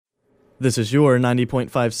This is your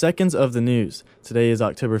 90.5 seconds of the news. Today is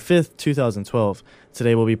October 5th, 2012.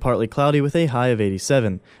 Today will be partly cloudy with a high of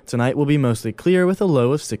 87. Tonight will be mostly clear with a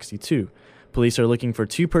low of 62. Police are looking for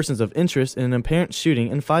 2 persons of interest in an apparent shooting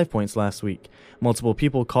in 5 Points last week. Multiple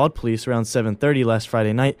people called police around 7:30 last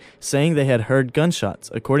Friday night, saying they had heard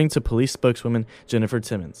gunshots, according to police spokeswoman Jennifer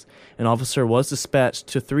Timmons. An officer was dispatched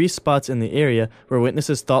to 3 spots in the area where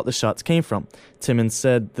witnesses thought the shots came from. Timmons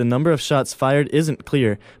said the number of shots fired isn't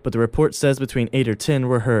clear, but the report says between 8 or 10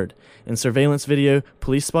 were heard. In surveillance video,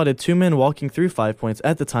 police spotted 2 men walking through 5 Points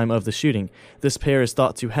at the time of the shooting. This pair is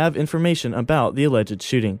thought to have information about the alleged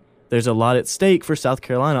shooting. There's a lot at stake for South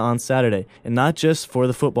Carolina on Saturday, and not just for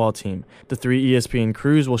the football team. The 3 ESPN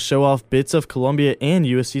crews will show off bits of Columbia and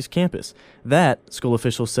USC's campus. That, school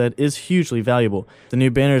officials said, is hugely valuable. The new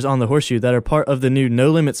banners on the horseshoe that are part of the new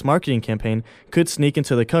No Limits marketing campaign could sneak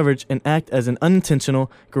into the coverage and act as an unintentional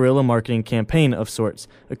guerrilla marketing campaign of sorts,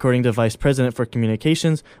 according to Vice President for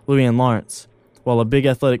Communications, Louanne Lawrence. While a big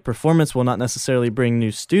athletic performance will not necessarily bring new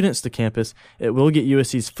students to campus, it will get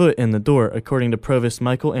USC's foot in the door, according to Provost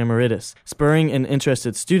Michael Amaritis, spurring an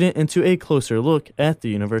interested student into a closer look at the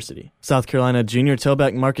university. South Carolina junior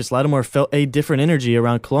tailback Marcus Lattimore felt a different energy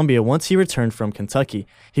around Columbia once he returned from Kentucky.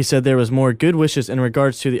 He said there was more good wishes in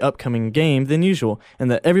regards to the upcoming game than usual, and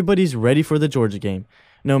that everybody's ready for the Georgia game.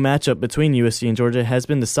 No matchup between USC and Georgia has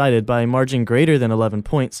been decided by a margin greater than 11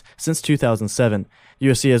 points since 2007.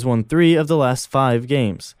 USC has won 3 of the last 5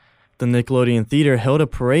 games. The Nickelodeon Theater held a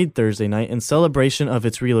parade Thursday night in celebration of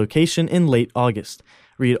its relocation in late August.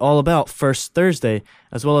 Read all about First Thursday,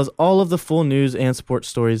 as well as all of the full news and sports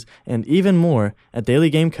stories, and even more at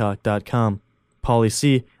dailygamecock.com. Pauly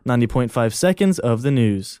C., 90.5 seconds of the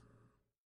news.